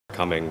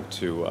Coming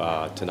to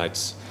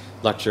tonight's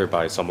lecture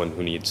by someone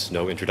who needs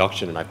no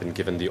introduction, and I've been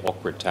given the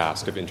awkward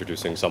task of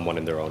introducing someone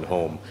in their own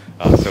home,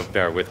 so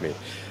bear with me.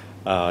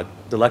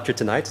 The lecture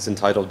tonight is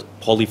entitled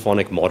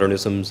Polyphonic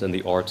Modernisms and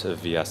the Art of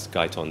V.S.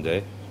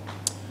 Gaitonde.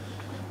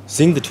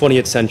 Seeing the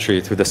 20th century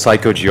through the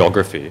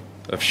psychogeography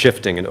of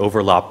shifting and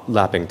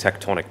overlapping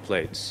tectonic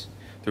plates,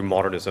 through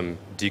modernism,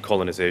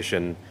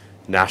 decolonization,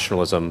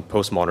 nationalism,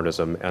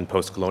 postmodernism, and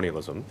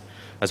postcolonialism,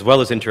 as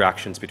well as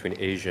interactions between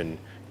Asian,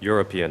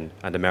 European,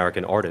 and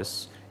American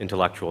artists,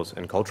 intellectuals,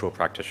 and cultural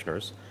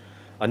practitioners,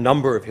 a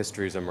number of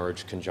histories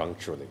emerge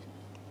conjuncturally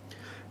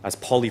as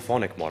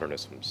polyphonic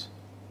modernisms.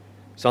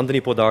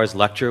 Sandhini Poddar's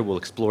lecture will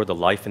explore the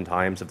life and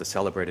times of the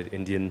celebrated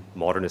Indian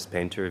modernist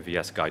painter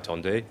V.S.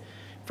 Gaitonde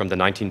from the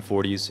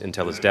 1940s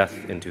until his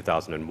death in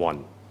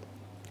 2001.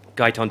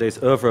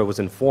 Gaitonde's oeuvre was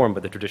informed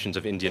by the traditions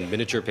of Indian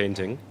miniature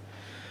painting,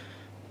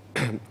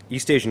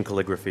 East Asian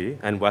calligraphy,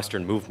 and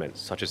Western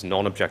movements such as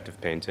non-objective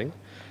painting,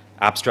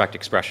 abstract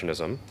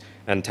expressionism,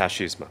 and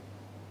Taschisme.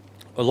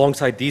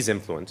 Alongside these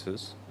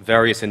influences,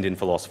 various Indian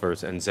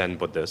philosophers and Zen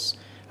Buddhists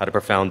had a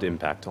profound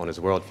impact on his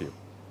worldview.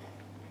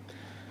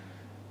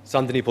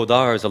 Sandhini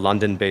Poddar is a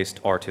London-based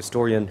art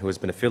historian who has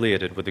been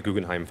affiliated with the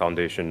Guggenheim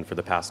Foundation for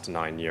the past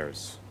 9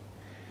 years.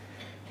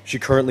 She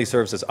currently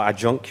serves as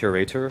adjunct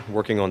curator,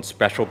 working on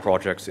special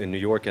projects in New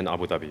York and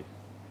Abu Dhabi.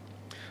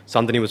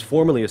 Sandhini was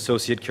formerly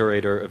associate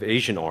curator of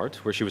Asian art,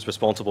 where she was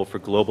responsible for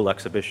global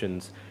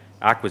exhibitions,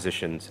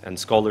 acquisitions, and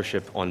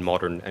scholarship on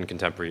modern and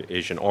contemporary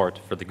Asian art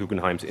for the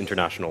Guggenheim's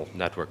international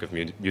network of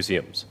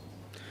museums.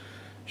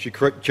 She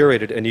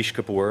curated Anish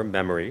Kapoor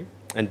Memory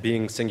and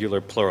Being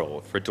Singular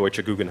Plural for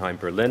Deutsche Guggenheim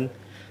Berlin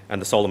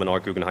and the Solomon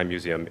Art Guggenheim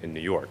Museum in New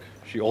York.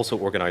 She also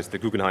organized the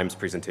Guggenheim's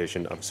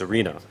presentation of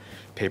Zarina,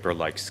 Paper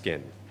Like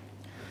Skin.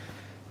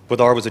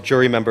 Poddar was a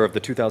jury member of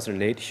the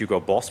 2008 Hugo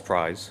Boss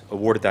Prize,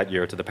 awarded that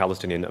year to the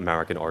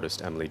Palestinian-American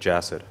artist Emily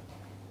Jassid.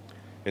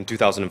 In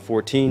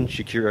 2014,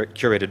 she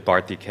curated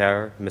Bharti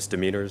Kher,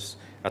 Misdemeanors,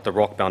 at the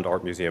Rockbound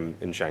Art Museum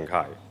in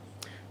Shanghai.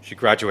 She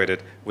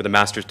graduated with a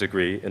master's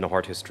degree in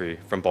art history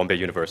from Bombay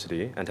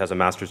University and has a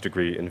master's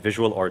degree in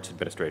visual arts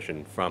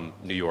administration from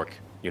New York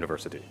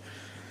University.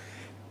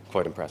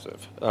 Quite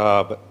impressive.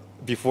 But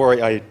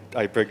before I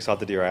bring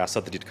Sandhini, or I ask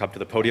Sandhini to come to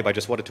the podium, I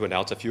just wanted to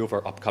announce a few of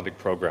our upcoming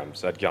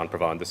programs at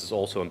Jnanapravaha, and this is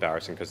also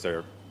embarrassing because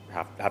they're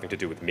having to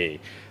do with me.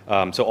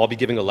 So I'll be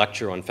giving a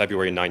lecture on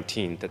February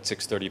 19th at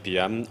 6:30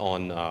 p.m.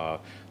 on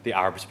the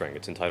Arab Spring.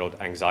 It's entitled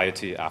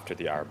Anxiety After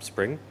the Arab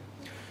Spring.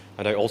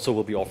 And I also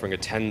will be offering a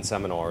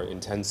 10-seminar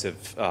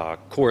intensive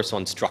course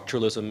on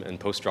structuralism and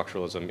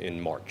post-structuralism in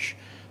March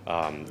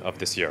of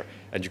this year.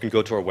 And you can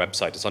go to our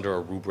website. It's under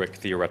our rubric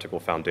Theoretical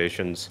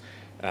Foundations.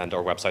 And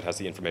our website has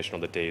the information on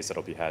the days that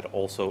will be held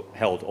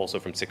also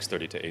from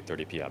 6:30 to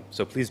 8:30 p.m.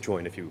 So please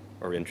join if you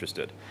are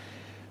interested.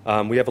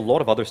 We have a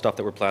lot of other stuff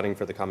that we're planning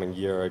for the coming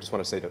year. I just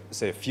want to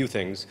say a few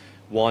things.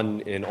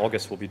 One, in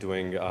August, we'll be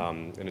doing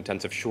an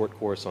intensive short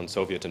course on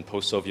Soviet and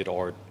post-Soviet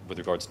art with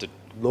regards to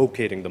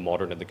locating the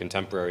modern and the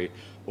contemporary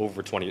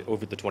over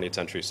the 20th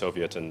century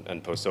Soviet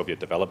and post-Soviet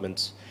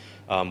developments.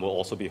 We'll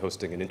also be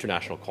hosting an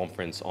international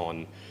conference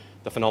on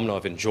the phenomena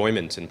of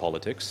enjoyment in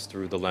politics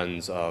through the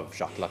lens of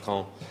Jacques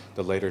Lacan,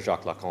 the later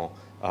Jacques Lacan,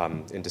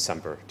 in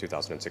December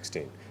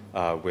 2016,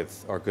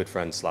 with our good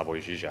friend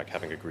Slavoj Žižek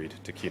having agreed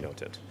to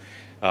keynote it.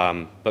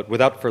 But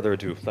without further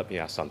ado, let me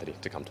ask Sandhini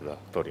to come to the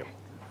podium.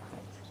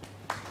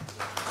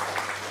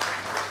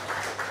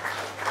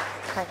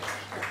 Thanks.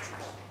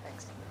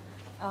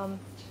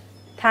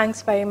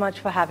 Thanks very much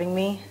for having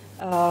me,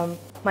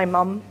 my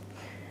mum,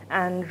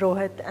 and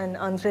Rohit and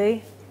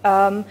Andre.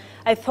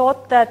 I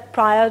thought that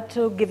prior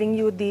to giving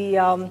you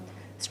the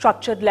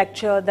structured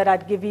lecture that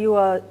I'd give you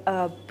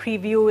a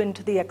preview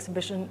into the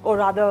exhibition, or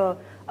rather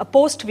a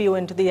post view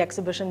into the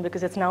exhibition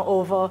because it's now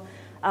over,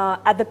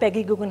 at the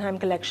Peggy Guggenheim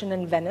collection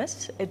in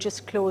Venice. It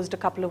just closed a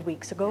couple of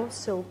weeks ago.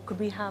 So could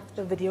we have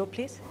the video,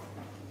 please?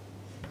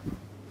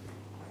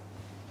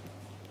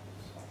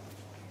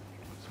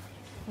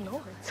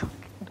 No, it's okay.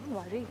 Don't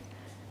worry.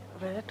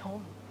 We're at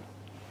home.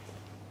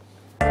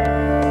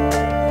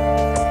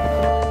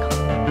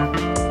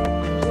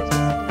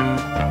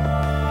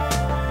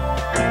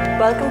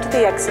 Welcome to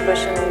the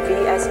exhibition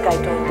V.S.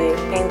 Gaitonde,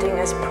 Painting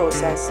as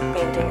Process,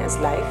 Painting as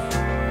Life.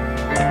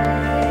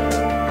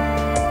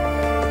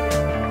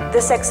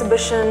 This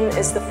exhibition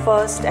is the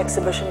first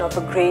exhibition of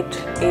a great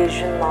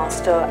Asian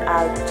master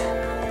at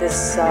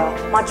this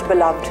much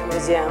beloved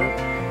museum.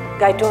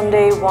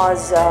 Gaitonde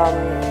was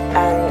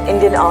an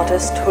Indian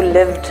artist who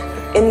lived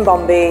in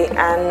Bombay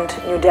and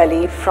New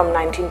Delhi from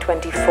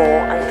 1924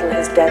 until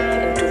his death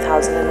in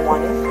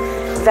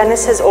 2001.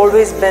 Venice has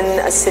always been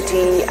a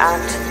city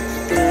at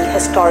the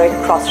historic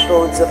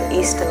crossroads of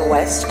East and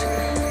West.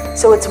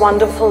 So it's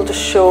wonderful to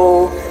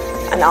show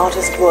an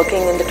artist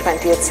working in the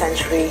 20th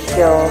century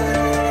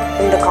here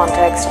in the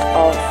context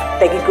of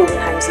Peggy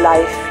Guggenheim's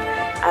life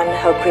and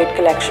her great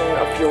collection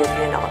of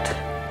European art.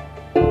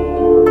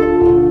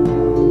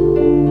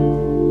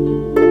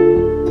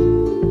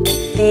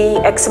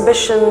 The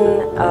exhibition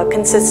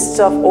consists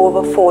of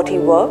over 40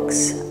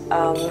 works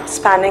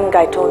spanning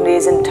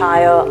Gaitonde's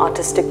entire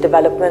artistic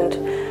development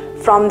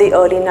from the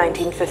early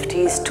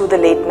 1950s to the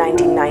late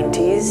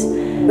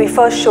 1990s. We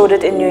first showed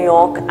it in New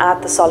York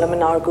at the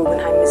Solomon R.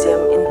 Guggenheim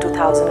Museum in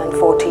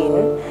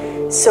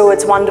 2014. So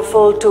it's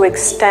wonderful to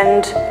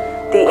extend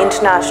the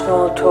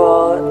international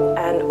tour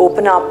and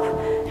open up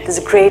this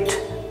great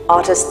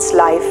artist's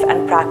life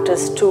and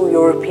practice to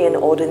European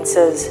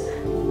audiences.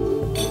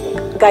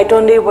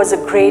 Gaitonde was a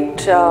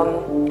great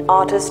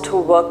artist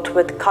who worked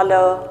with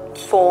color,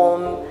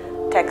 form,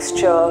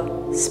 texture,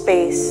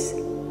 space,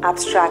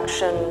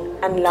 abstraction,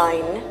 and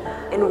line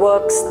in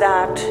works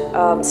that,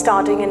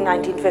 starting in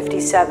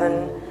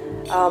 1957,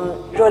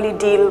 really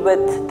deal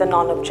with the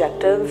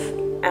non-objective.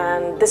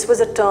 And this was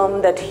a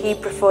term that he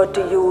preferred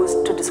to use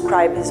to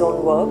describe his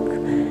own work.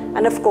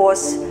 And of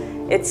course,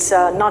 it's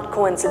not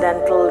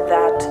coincidental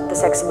that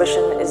this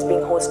exhibition is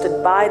being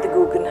hosted by the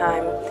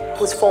Guggenheim,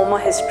 whose former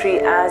history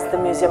as the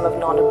Museum of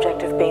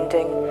Non-Objective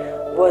Painting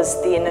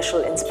was the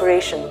initial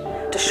inspiration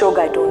to show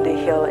Gaitonde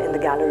here in the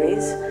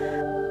galleries.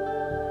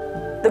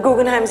 The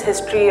Guggenheim's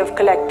history of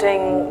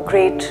collecting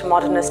great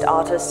modernist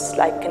artists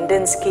like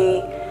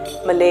Kandinsky,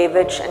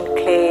 Malevich, and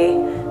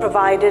Klee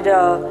provided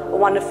a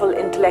wonderful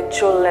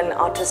intellectual and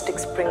artistic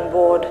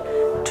springboard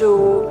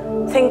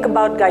to think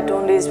about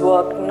Gaitonde's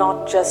work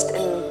not just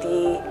in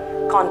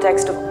the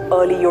context of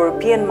early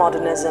European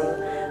modernism,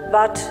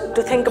 but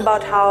to think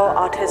about how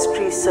art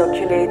history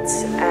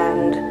circulates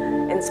and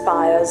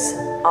inspires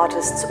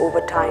artists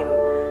over time.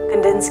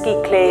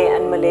 Kandinsky, Klee,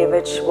 and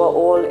Malevich were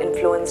all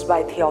influenced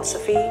by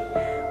Theosophy,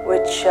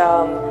 which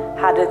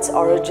had its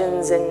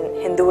origins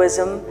in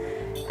Hinduism.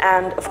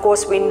 And of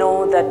course, we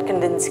know that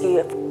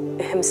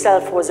Kandinsky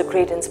himself was a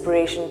great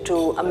inspiration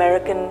to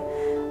American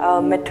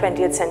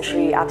mid-20th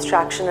century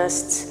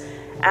abstractionists.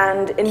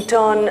 And in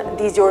turn,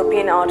 these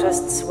European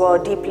artists were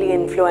deeply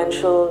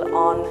influential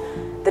on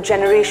the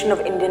generation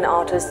of Indian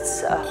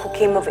artists who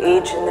came of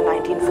age in the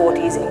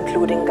 1940s,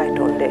 including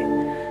Gaitonde.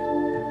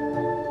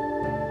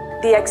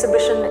 The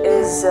exhibition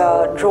is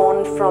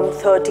drawn from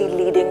 30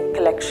 leading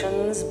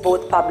collections,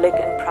 both public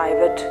and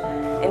private,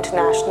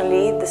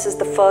 internationally. This is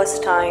the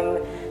first time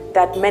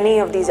that many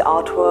of these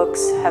artworks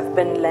have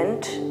been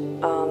lent.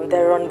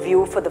 They're on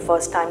view for the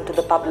first time to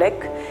the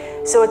public.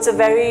 So it's a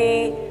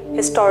very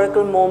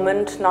historical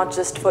moment, not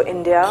just for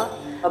India,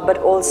 but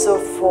also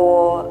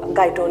for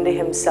Gaitonde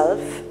himself.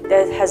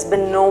 There has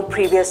been no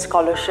previous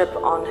scholarship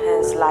on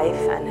his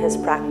life and his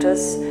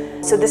practice.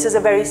 So this is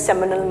a very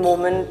seminal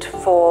moment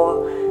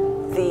for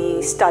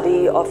the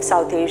study of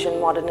South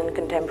Asian modern and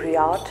contemporary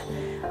art,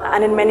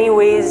 and in many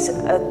ways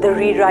the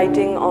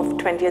rewriting of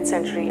 20th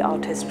century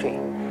art history.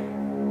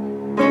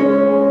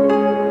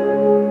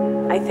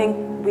 I think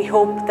we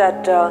hope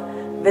that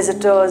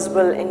visitors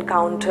will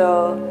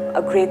encounter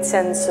a great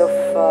sense of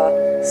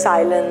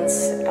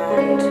silence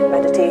and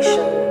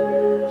meditation,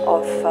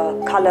 of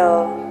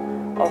color,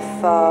 of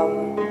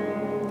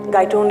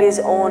Gaitonde's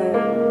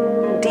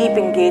own deep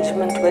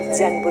engagement with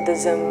Zen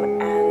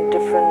Buddhism and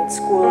different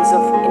schools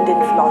of Indian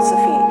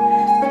philosophy.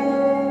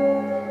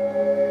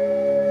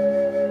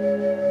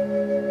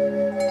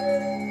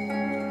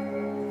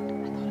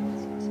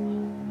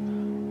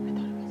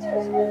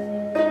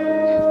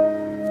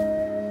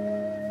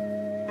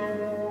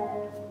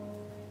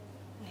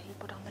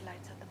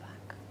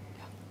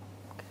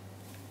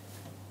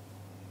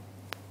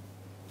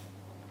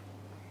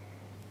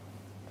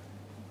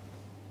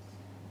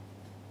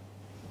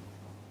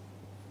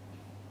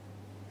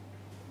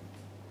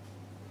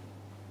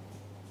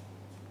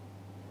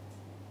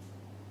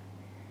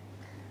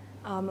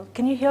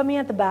 Can you hear me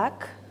at the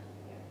back?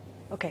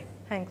 Okay,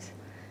 thanks.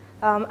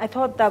 I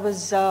thought that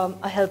was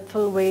a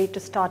helpful way to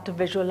start to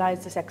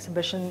visualize this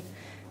exhibition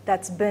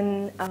that's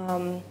been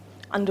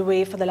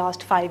underway for the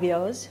last 5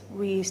 years.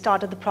 We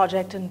started the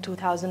project in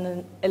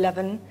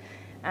 2011,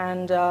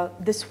 and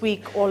this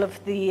week all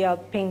of the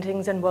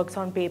paintings and works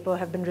on paper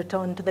have been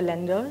returned to the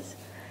lenders.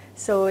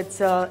 So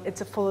it's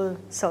a full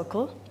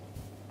circle.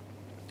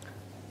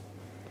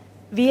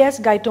 V.S.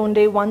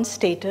 Gaitonde once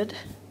stated,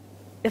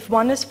 "If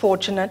one is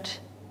fortunate,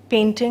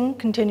 painting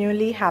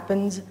continually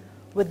happens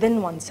within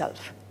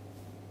oneself."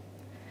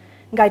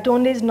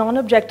 Gaitonde's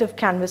non-objective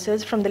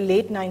canvases from the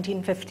late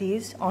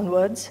 1950s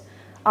onwards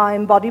are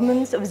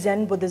embodiments of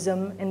Zen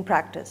Buddhism in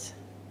practice.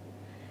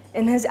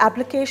 In his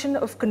application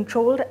of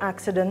controlled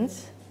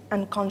accidents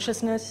and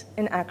consciousness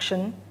in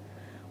action,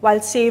 while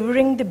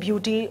savoring the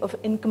beauty of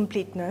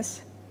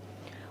incompleteness,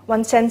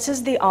 one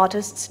senses the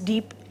artist's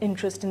deep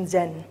interest in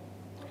Zen,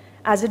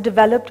 as it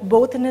developed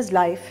both in his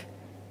life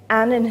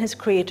and in his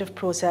creative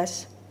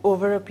process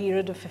over a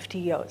period of 50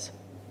 years.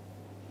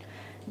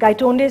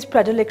 Gaitonde's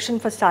predilection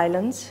for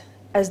silence,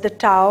 as the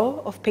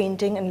Tao of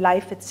painting and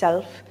life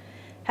itself,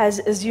 has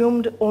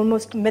assumed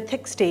almost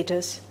mythic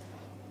status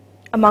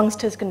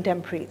amongst his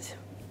contemporaries.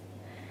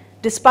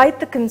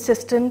 Despite the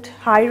consistent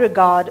high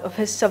regard of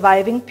his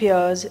surviving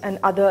peers and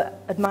other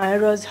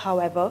admirers,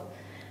 however,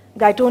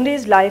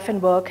 Gaitonde's life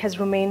and work has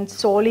remained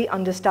sorely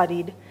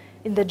understudied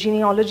in the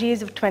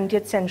genealogies of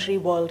 20th century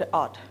world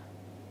art.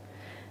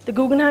 The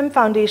Guggenheim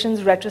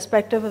Foundation's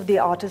retrospective of the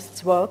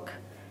artist's work,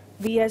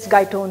 V.S.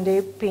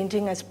 Gaitonde,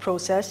 Painting as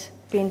Process,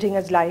 Painting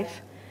as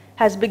Life,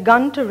 has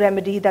begun to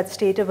remedy that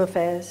state of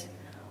affairs,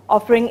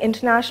 offering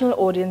international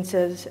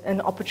audiences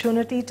an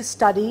opportunity to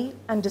study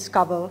and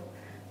discover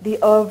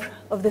the oeuvre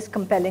of this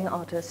compelling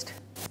artist.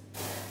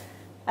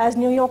 As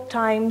New York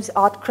Times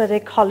art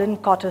critic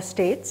Holland Cotter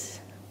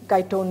states,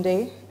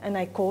 Gaitonde, and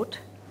I quote,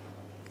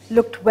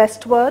 looked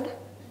westward,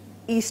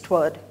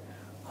 eastward,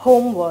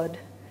 homeward,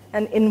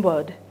 and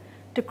inward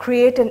to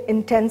create an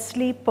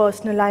intensely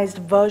personalized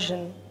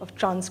version of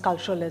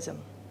transculturalism,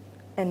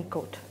 end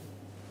quote.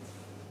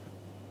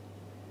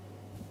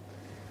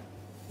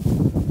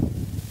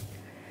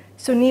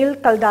 Sunil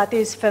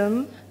Kaldate's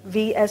film,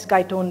 V.S.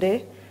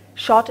 Gaitonde,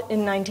 shot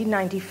in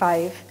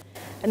 1995,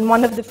 and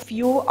one of the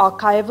few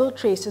archival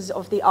traces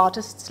of the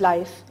artist's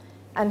life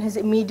and his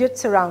immediate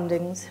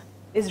surroundings,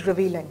 is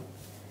revealing.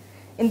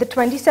 In the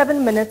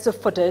 27 minutes of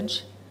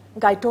footage,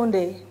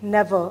 Gaitonde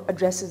never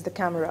addresses the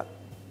camera.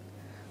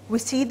 We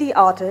see the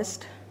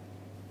artist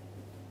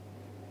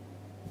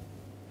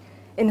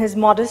in his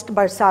modest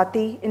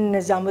barsati in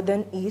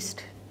Nizamuddin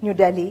East, New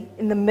Delhi,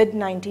 in the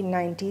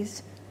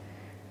mid-1990s,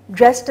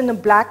 dressed in a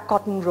black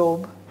cotton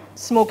robe,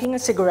 smoking a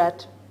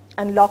cigarette,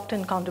 and locked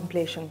in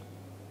contemplation.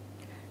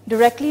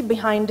 Directly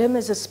behind him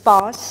is a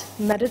sparse,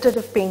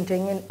 meditative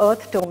painting in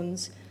earth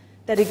tones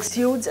that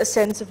exudes a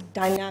sense of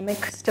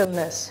dynamic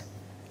stillness,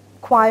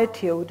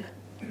 quietude,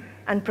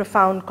 and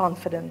profound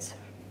confidence.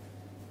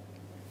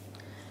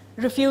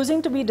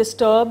 Refusing to be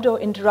disturbed or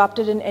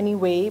interrupted in any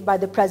way by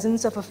the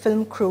presence of a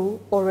film crew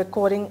or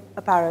recording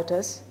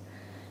apparatus,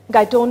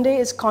 Gaitonde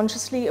is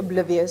consciously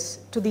oblivious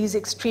to these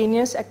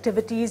extraneous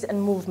activities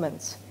and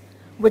movements,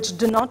 which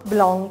do not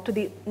belong to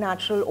the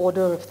natural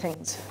order of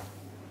things.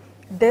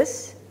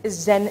 This is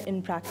Zen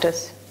in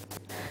practice.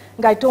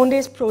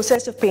 Gaitonde's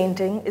process of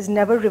painting is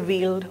never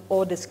revealed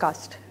or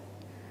discussed.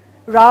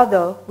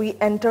 Rather, we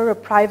enter a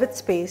private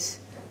space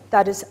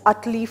that is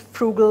utterly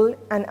frugal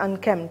and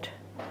unkempt,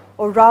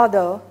 or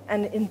rather,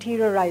 an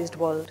interiorized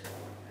world,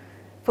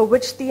 for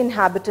which the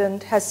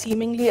inhabitant has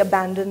seemingly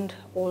abandoned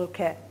all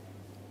care.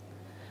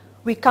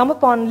 We come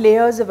upon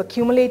layers of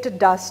accumulated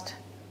dust,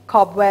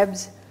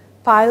 cobwebs,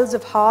 piles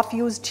of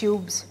half-used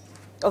tubes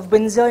of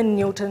Winsor &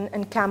 Newton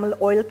and Camel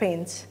oil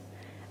paints,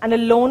 and a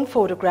lone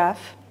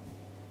photograph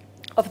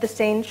of the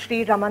saint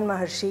Sri Raman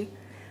Maharshi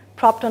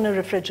propped on a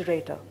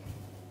refrigerator.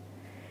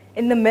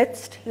 In the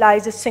midst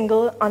lies a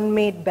single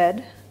unmade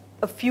bed,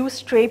 a few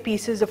stray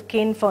pieces of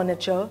cane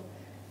furniture,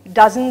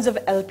 dozens of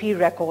LP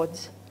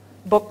records,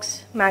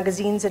 books,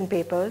 magazines, and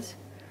papers,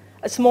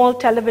 a small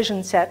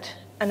television set,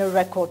 and a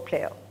record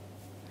player.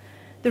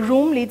 The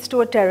room leads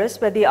to a terrace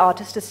where the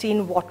artist is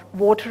seen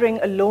watering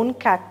a lone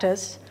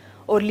cactus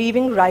or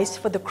leaving rice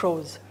for the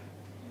crows.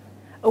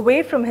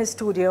 Away from his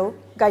studio,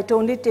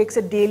 Gaitonde takes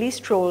a daily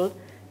stroll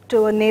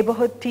to a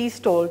neighborhood tea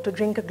stall to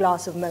drink a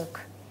glass of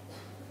milk.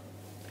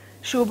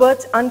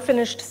 Schubert's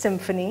Unfinished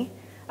Symphony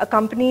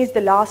accompanies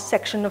the last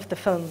section of the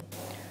film,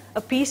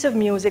 a piece of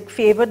music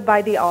favored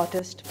by the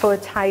artist for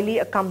its highly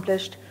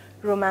accomplished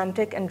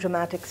romantic and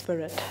dramatic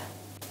spirit.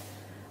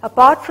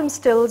 Apart from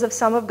stills of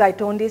some of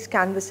Gaitonde's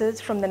canvases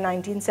from the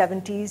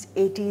 1970s,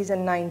 80s,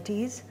 and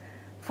 90s,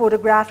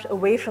 photographed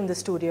away from the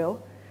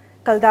studio,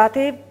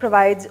 Kaldate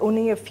provides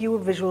only a few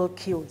visual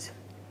cues.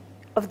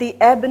 Of the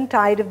ebb and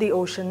tide of the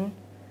ocean,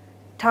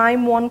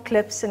 time-worn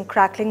cliffs and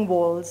crackling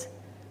walls,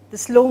 the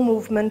slow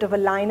movement of a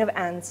line of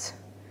ants,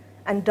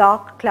 and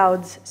dark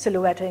clouds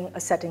silhouetting a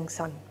setting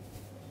sun.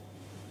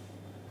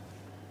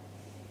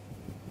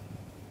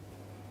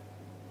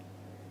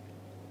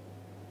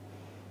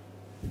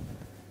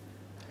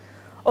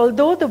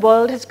 Although the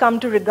world has come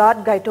to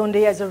regard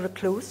Gaitonde as a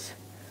recluse,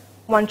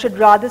 one should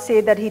rather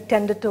say that he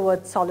tended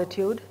towards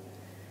solitude.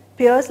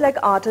 Peers like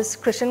artists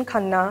Krishan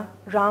Khanna,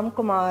 Ram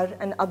Kumar,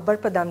 and Akbar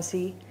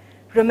Padamsi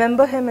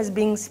remember him as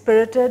being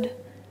spirited,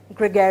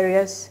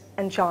 gregarious,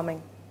 and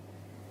charming.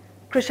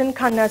 Krishan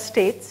Khanna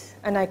states,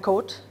 and I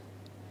quote,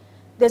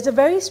 "There's a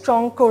very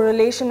strong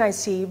correlation I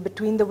see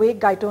between the way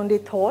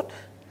Gaitonde thought,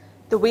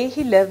 the way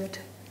he lived,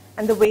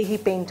 and the way he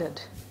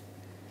painted.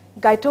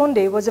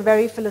 Gaitonde was a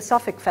very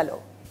philosophic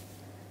fellow.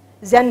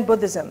 Zen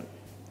Buddhism,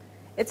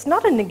 it's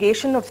not a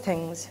negation of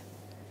things.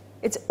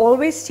 It's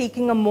always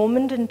seeking a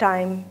moment in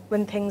time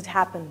when things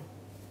happen,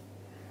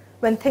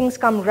 when things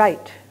come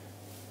right.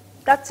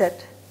 That's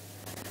it.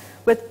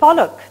 With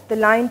Pollock, the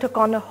line took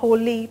on a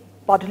wholly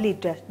bodily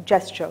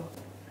gesture,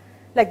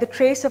 like the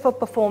trace of a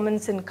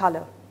performance in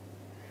color.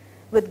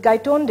 With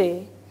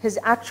Gaitonde, his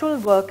actual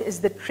work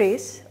is the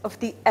trace of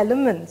the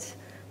elements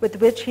with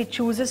which he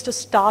chooses to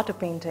start a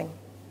painting.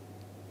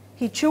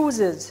 He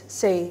chooses,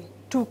 say,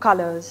 2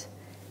 colors.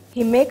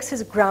 He makes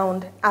his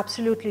ground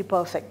absolutely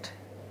perfect,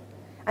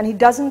 and he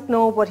doesn't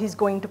know what he's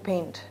going to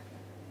paint.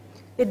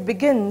 It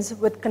begins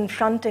with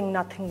confronting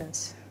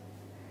nothingness,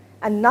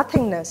 and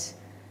nothingness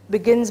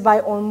begins by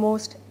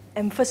almost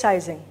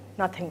emphasizing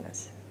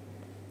nothingness."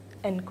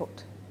 End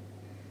quote.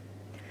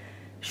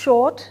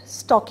 Short,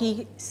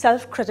 stocky,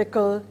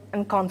 self-critical,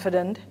 and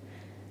confident,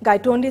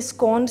 Gaitonde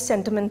scorned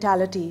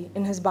sentimentality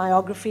in his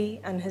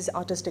biography and his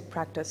artistic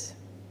practice.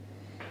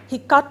 He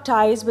cut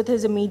ties with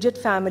his immediate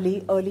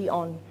family early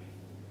on,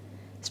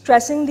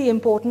 stressing the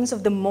importance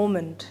of the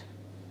moment,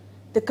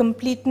 the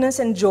completeness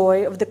and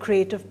joy of the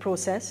creative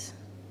process,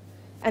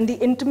 and the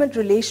intimate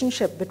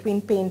relationship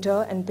between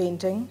painter and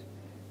painting.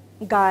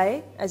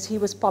 Guy, as he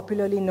was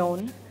popularly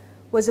known,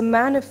 was a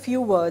man of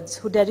few words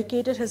who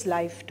dedicated his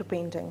life to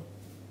painting.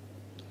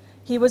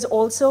 He was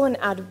also an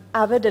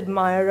avid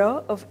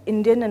admirer of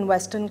Indian and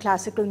Western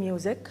classical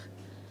music,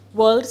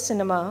 world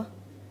cinema,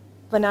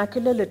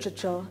 vernacular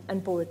literature,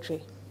 and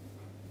poetry.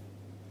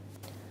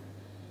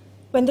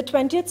 When the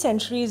 20th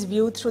century is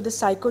viewed through the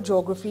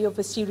psychogeography of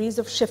a series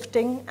of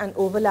shifting and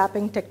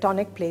overlapping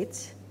tectonic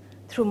plates,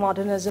 through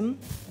modernism,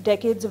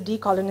 decades of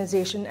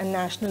decolonization and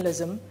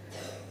nationalism,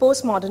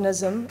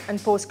 postmodernism and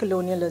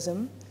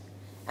postcolonialism,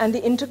 and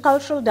the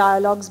intercultural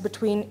dialogues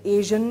between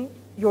Asian,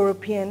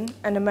 European,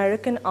 and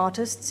American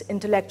artists,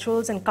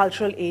 intellectuals, and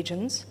cultural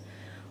agents,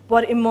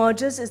 what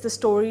emerges is the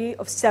story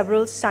of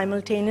several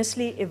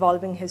simultaneously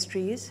evolving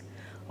histories,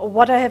 or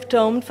what I have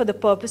termed for the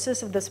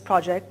purposes of this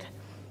project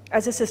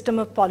as a system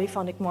of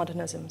polyphonic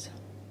modernisms.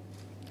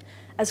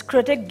 As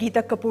critic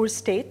Geeta Kapoor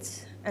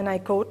states, and I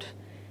quote,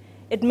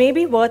 "It may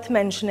be worth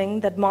mentioning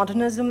that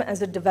modernism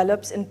as it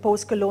develops in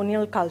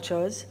post-colonial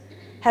cultures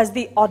has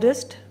the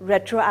oddest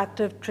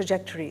retroactive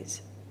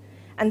trajectories,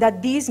 and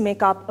that these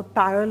make up a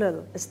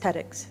parallel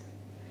aesthetics.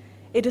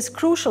 It is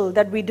crucial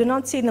that we do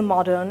not see the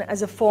modern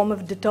as a form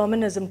of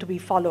determinism to be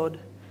followed,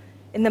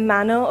 in the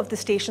manner of the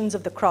Stations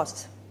of the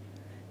Cross,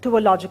 to a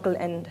logical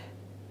end.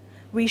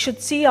 We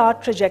should see our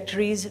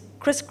trajectories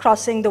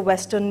crisscrossing the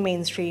Western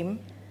mainstream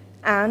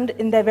and,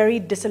 in their very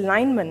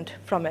disalignment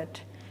from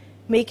it,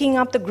 making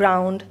up the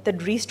ground that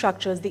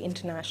restructures the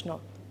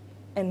international."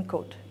 End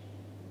quote.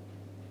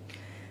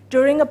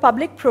 During a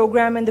public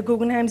program in the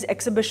Guggenheim's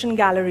exhibition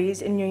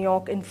galleries in New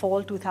York in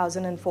fall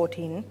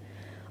 2014,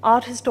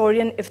 art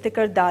historian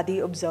Iftikhar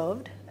Dadi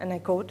observed, and I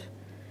quote,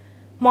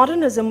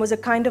 "Modernism was a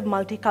kind of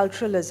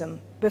multiculturalism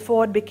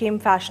before it became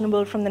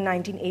fashionable from the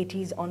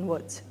 1980s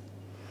onwards.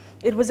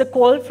 It was a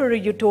call for a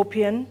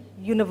utopian,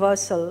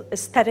 universal,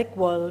 aesthetic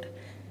world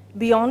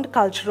beyond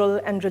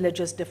cultural and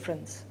religious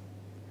difference.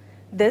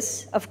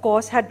 This, of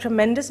course, had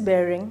tremendous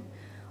bearing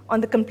on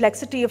the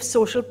complexity of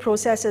social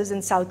processes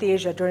in South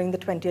Asia during the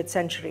 20th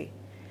century,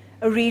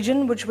 a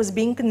region which was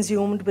being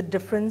consumed with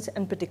difference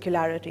and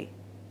particularity.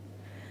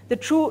 The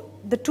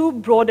two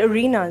broad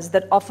arenas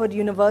that offered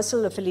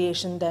universal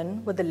affiliation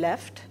then were the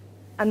left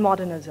and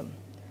modernism.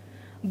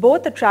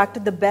 Both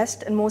attracted the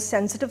best and most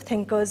sensitive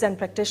thinkers and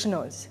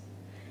practitioners,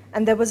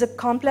 and there was a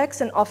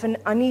complex and often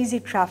uneasy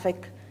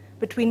traffic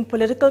between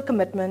political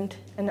commitment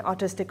and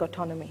artistic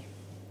autonomy."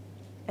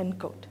 End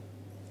quote.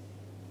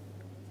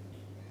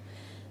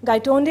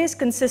 Gaitonde's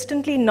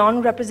consistently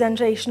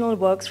non-representational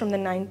works from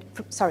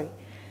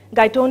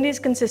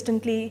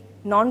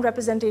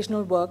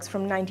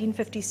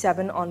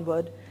 1957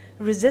 onward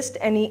resist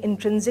any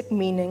intrinsic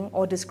meaning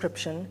or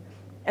description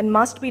and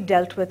must be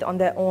dealt with on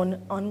their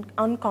own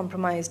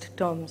uncompromised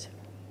terms.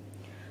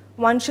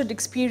 One should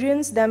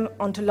experience them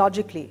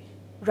ontologically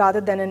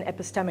rather than in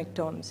epistemic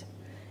terms,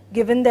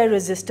 given their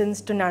resistance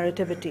to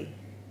narrativity.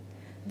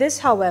 This,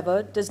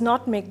 however, does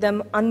not make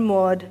them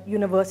unmoored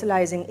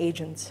universalizing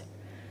agents.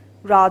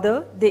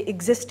 Rather, they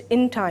exist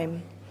in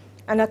time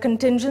and are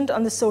contingent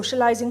on the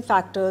socializing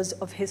factors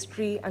of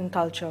history and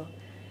culture,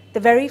 the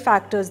very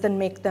factors that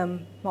make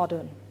them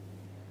modern.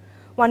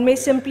 One may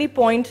simply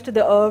point to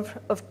the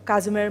oeuvre of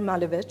Kazimir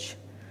Malevich,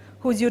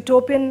 whose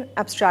utopian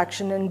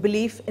abstraction and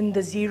belief in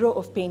the zero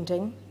of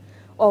painting,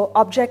 or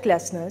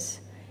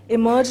objectlessness,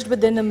 emerged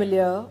within a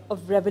milieu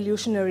of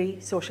revolutionary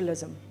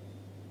socialism.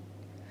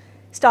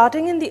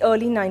 Starting in the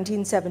early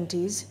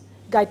 1970s,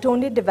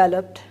 Gaitonde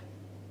developed,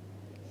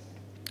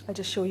 I'll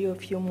just show you a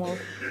few more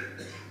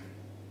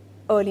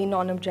early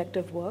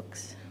non-objective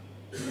works.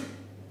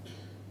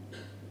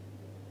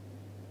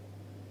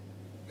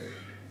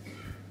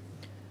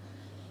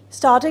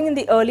 Starting in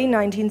the early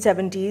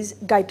 1970s,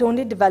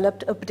 Gaitonde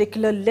developed a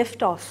particular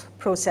lift-off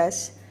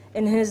process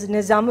in his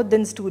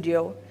Nizamuddin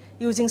studio,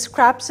 using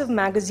scraps of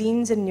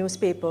magazines and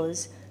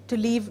newspapers to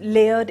leave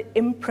layered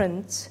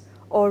imprints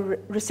or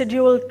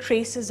residual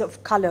traces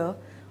of color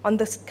on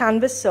the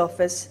canvas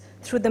surface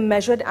through the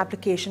measured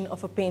application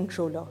of a paint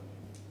roller.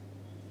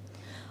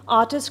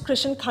 Artist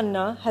Krishan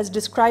Khanna has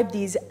described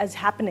these as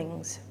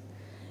happenings,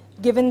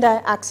 given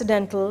their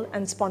accidental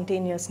and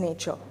spontaneous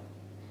nature.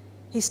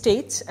 He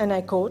states, and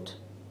I quote,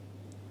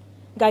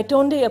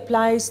 "Gaitonde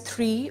applies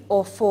 3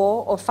 or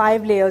 4 or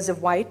 5 layers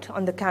of white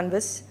on the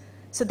canvas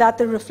so that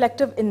the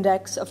reflective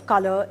index of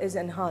color is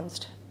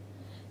enhanced.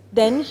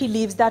 Then he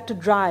leaves that to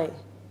dry,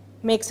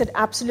 makes it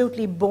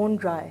absolutely bone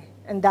dry,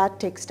 and that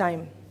takes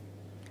time.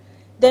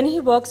 Then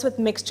he works with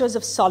mixtures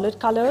of solid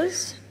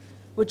colors,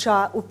 which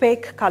are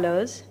opaque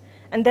colors,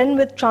 and then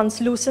with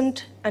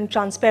translucent and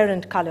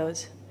transparent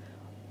colors,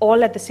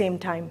 all at the same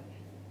time.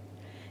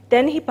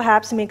 Then he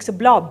perhaps makes a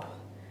blob.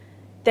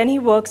 Then he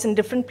works in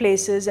different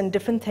places and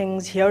different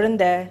things here and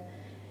there,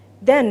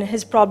 Then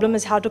his problem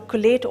is how to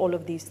collate all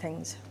of these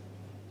things.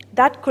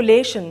 That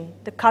collation,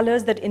 the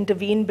colors that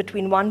intervene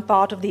between one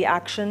part of the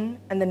action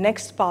and the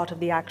next part of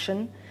the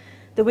action,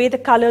 the way the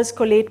colors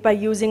collate by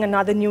using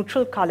another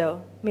neutral color,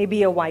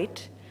 maybe a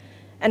white,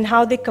 and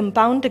how they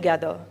compound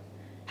together,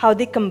 how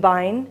they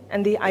combine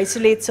and they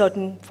isolate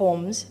certain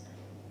forms,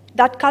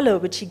 that color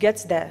which he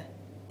gets there,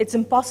 it's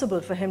impossible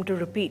for him to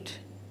repeat.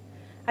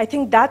 I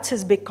think that's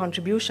his big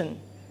contribution.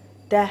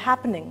 They're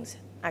happenings,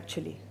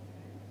 actually.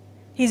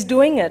 He's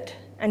doing it,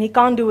 and he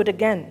can't do it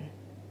again.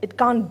 It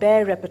can't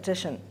bear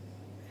repetition.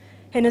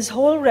 In his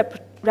whole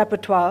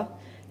repertoire,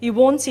 you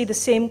won't see the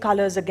same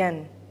colors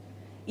again,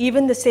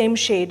 even the same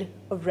shade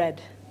of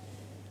red.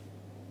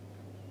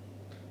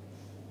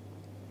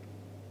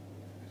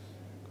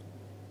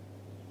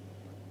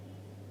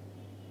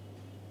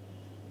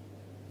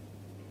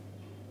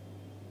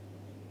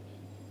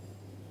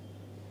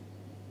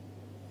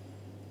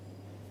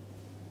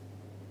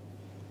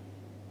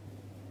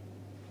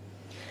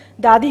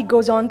 Dadi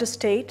goes on to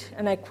state,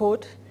 and I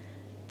quote,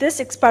 "This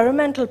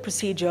experimental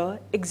procedure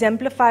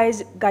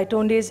exemplifies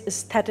Gaitonde's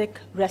aesthetic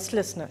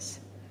restlessness,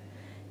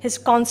 his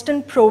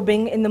constant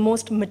probing in the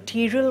most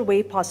material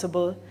way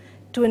possible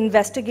to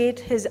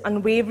investigate his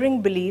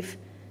unwavering belief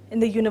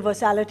in the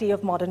universality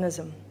of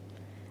modernism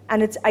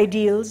and its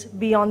ideals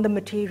beyond the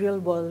material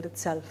world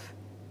itself."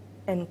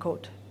 End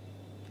quote.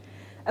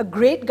 A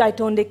great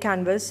Gaitonde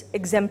canvas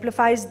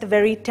exemplifies the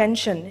very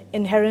tension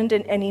inherent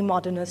in any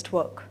modernist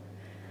work,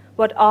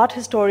 what art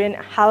historian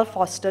Hal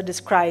Foster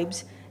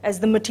describes as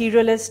the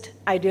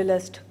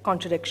materialist-idealist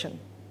contradiction.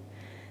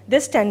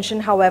 This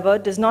tension, however,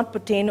 does not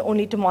pertain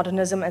only to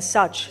modernism as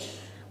such,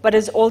 but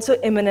is also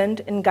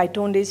immanent in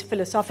Gaitonde's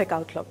philosophic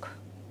outlook.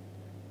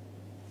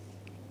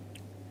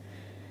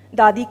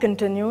 Dadi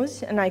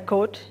continues, and I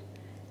quote,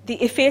 "The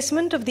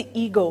effacement of the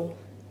ego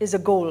is a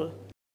goal,